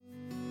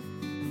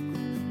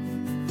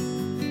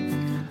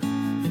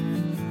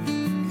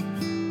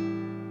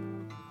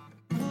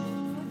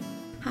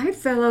Hi,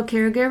 fellow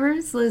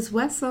caregivers. Liz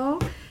Wessel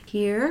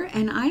here,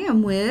 and I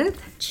am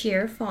with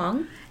Cheer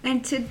Fong.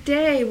 And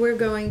today we're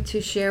going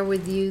to share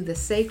with you the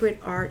sacred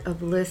art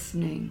of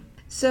listening.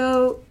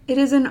 So, it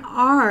is an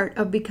art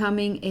of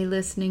becoming a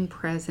listening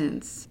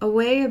presence, a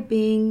way of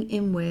being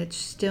in which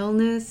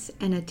stillness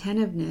and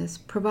attentiveness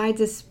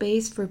provides a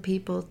space for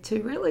people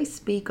to really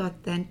speak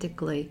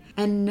authentically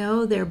and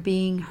know they're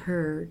being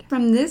heard.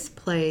 From this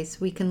place,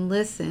 we can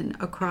listen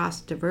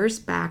across diverse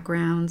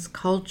backgrounds,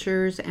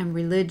 cultures, and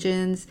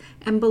religions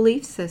and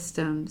belief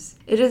systems.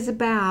 It is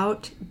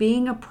about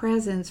being a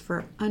presence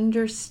for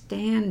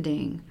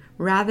understanding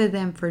rather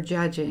than for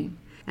judging.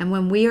 And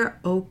when we are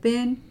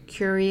open,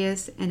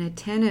 curious, and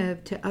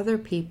attentive to other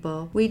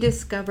people, we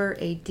discover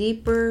a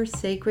deeper,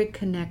 sacred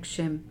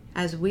connection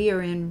as we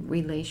are in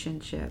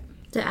relationship.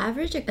 The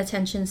average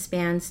attention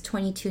spans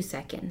 22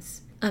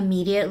 seconds.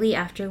 Immediately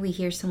after we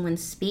hear someone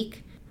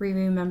speak, we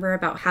remember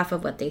about half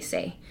of what they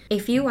say. A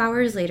few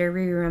hours later,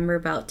 we remember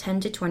about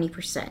 10 to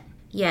 20%.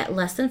 Yet,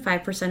 less than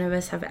 5% of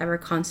us have ever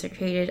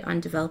concentrated on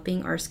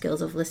developing our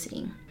skills of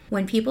listening.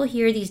 When people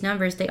hear these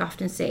numbers, they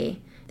often say,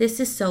 "This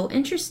is so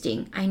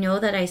interesting. I know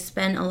that I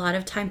spend a lot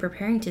of time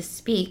preparing to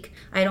speak.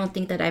 I don't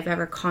think that I've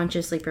ever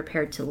consciously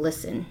prepared to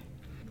listen."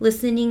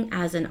 Listening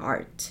as an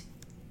art.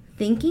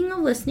 Thinking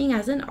of listening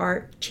as an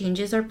art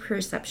changes our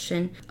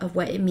perception of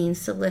what it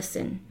means to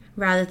listen.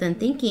 Rather than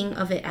thinking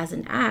of it as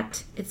an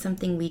act, it's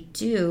something we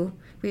do.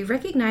 We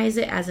recognize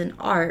it as an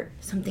art,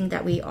 something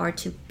that we are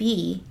to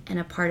be and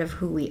a part of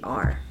who we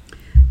are.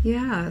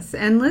 Yes,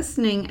 and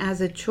listening as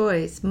a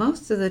choice.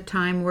 Most of the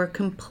time we're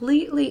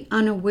completely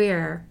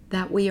unaware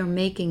that we are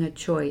making a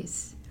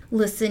choice.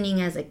 Listening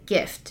as a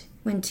gift.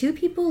 When two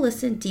people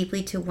listen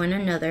deeply to one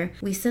another,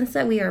 we sense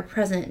that we are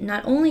present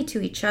not only to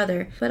each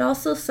other, but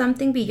also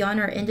something beyond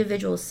our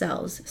individual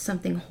selves,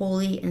 something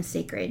holy and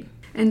sacred.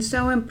 And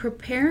so in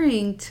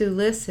preparing to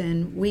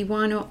listen, we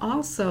want to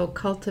also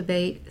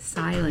cultivate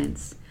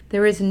silence.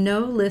 There is no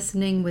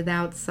listening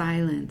without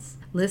silence.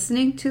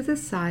 Listening to the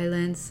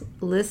silence,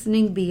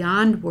 listening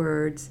beyond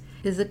words,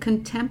 is a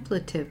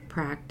contemplative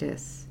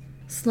practice.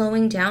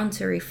 Slowing down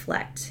to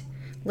reflect.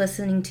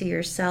 Listening to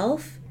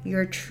yourself,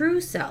 your true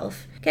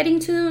self, getting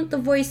to the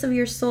voice of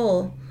your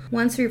soul.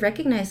 Once we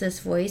recognize this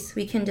voice,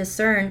 we can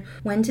discern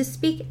when to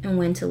speak and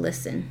when to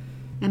listen.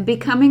 And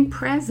becoming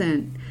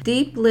present.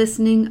 Deep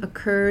listening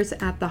occurs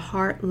at the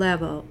heart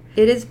level.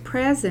 It is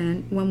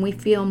present when we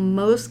feel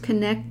most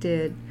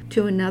connected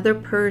to another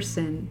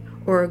person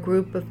or a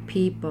group of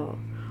people.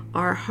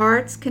 Our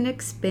hearts can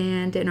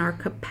expand and our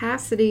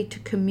capacity to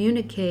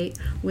communicate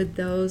with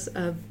those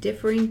of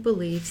differing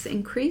beliefs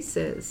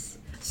increases.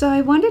 So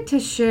I wanted to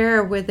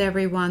share with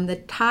everyone the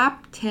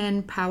top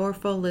 10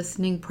 powerful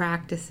listening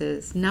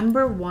practices.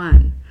 Number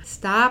 1,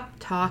 stop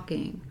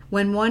talking.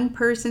 When one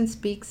person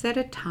speaks at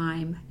a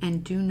time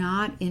and do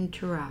not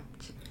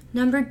interrupt.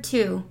 Number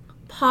 2,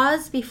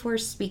 pause before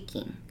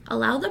speaking.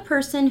 Allow the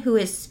person who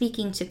is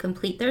speaking to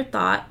complete their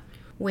thought.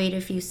 Wait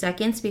a few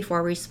seconds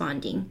before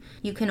responding.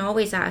 You can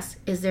always ask,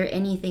 is there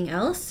anything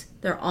else?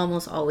 There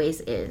almost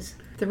always is.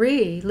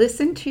 3,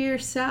 listen to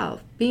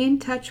yourself. Be in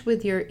touch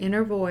with your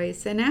inner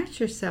voice and ask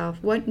yourself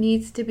what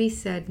needs to be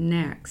said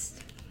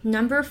next.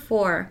 Number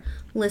 4,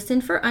 listen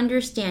for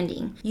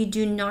understanding. You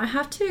do not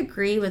have to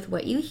agree with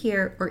what you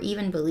hear or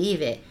even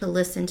believe it to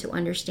listen to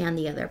understand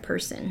the other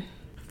person.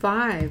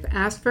 5,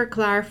 ask for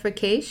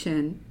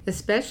clarification,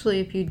 especially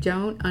if you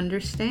don't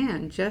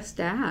understand. Just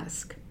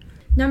ask.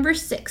 Number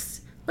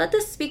 6, let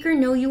the speaker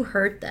know you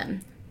heard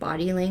them.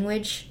 Body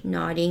language,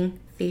 nodding,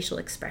 facial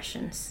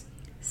expressions.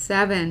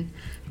 7,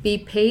 be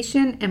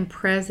patient and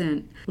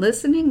present.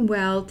 Listening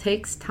well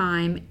takes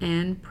time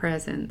and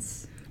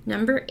presence.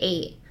 Number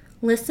 8,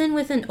 listen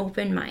with an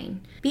open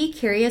mind. Be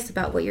curious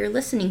about what you're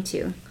listening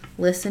to.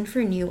 Listen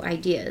for new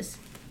ideas.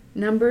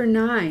 Number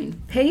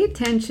 9, pay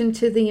attention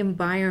to the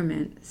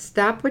environment.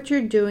 Stop what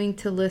you're doing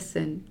to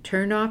listen.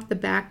 Turn off the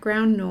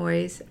background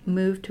noise.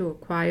 Move to a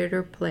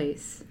quieter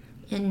place.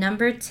 And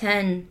number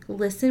 10,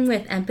 listen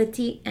with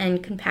empathy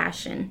and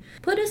compassion.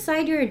 Put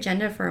aside your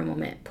agenda for a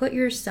moment. Put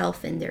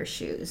yourself in their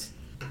shoes.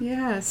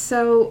 Yeah,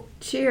 so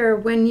Cheer,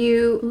 when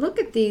you look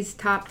at these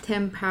top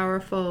 10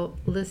 powerful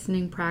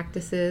listening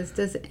practices,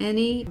 does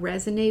any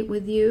resonate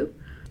with you?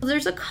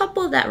 There's a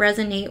couple that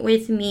resonate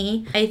with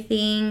me. I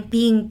think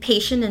being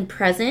patient and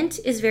present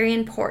is very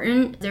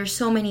important. There's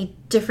so many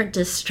different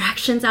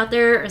distractions out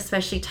there,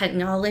 especially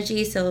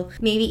technology. So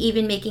maybe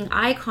even making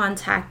eye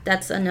contact,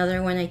 that's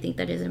another one I think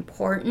that is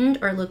important,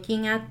 or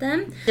looking at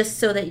them just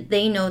so that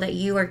they know that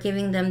you are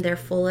giving them their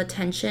full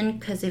attention.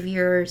 Because if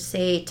you're,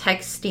 say,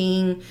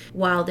 texting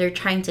while they're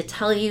trying to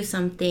tell you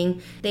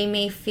something, they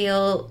may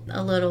feel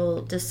a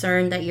little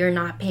discerned that you're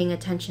not paying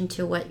attention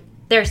to what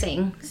they're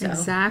saying. So,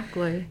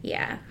 exactly.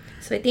 Yeah.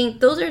 So I think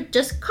those are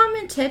just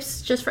common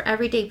tips just for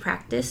everyday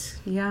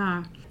practice.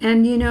 Yeah.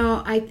 And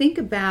I think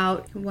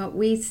about what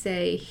we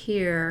say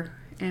here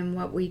and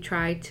what we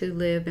try to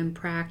live and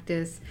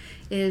practice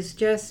is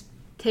just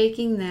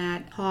taking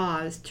that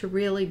pause to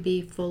really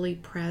be fully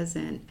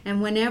present.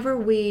 And whenever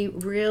we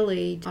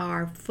really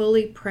are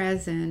fully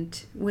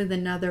present with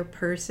another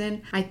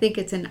person, I think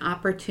it's an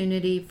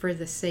opportunity for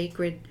the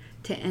sacred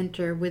to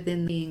enter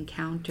within the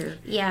encounter.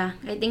 Yeah,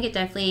 I think it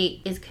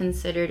definitely is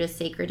considered a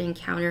sacred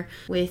encounter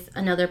with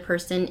another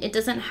person. It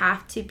doesn't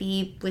have to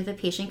be with a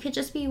patient. It could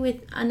just be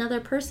with another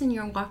person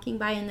you're walking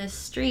by in the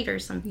street or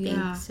something.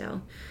 Yeah.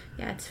 So,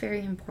 yeah, it's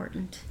very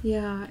important.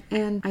 Yeah,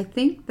 and I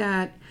think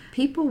that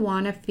people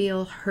want to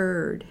feel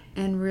heard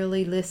and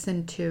really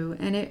listened to.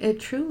 And it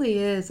truly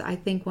is, I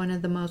think, one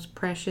of the most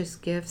precious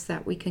gifts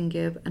that we can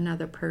give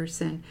another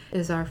person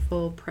is our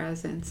full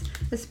presence,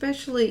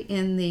 especially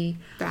in the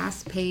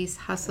fast-paced,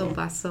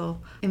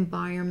 hustle-bustle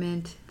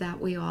environment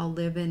that we all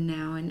live in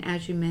now. And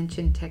as you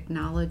mentioned,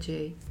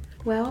 technology.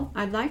 Well,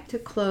 I'd like to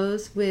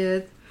close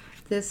with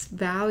this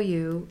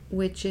value,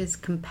 which is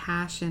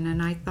compassion,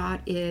 and I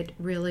thought it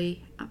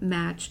really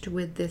matched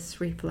with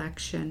this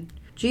reflection.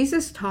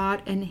 Jesus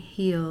taught and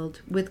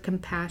healed with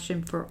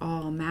compassion for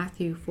all,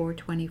 Matthew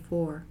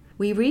 4:24.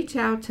 We reach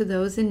out to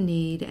those in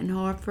need and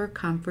offer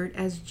comfort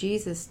as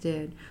Jesus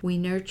did. We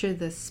nurture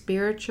the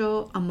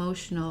spiritual,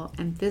 emotional,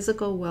 and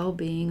physical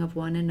well-being of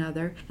one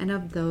another and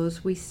of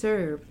those we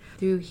serve.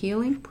 Through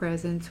healing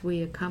presence,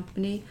 we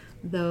accompany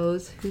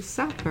those who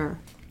suffer.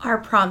 Our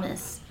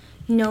promise: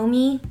 know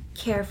me,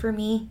 care for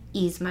me,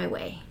 ease my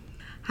way.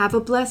 Have a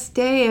blessed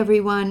day,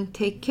 everyone.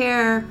 Take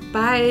care.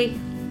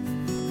 Bye.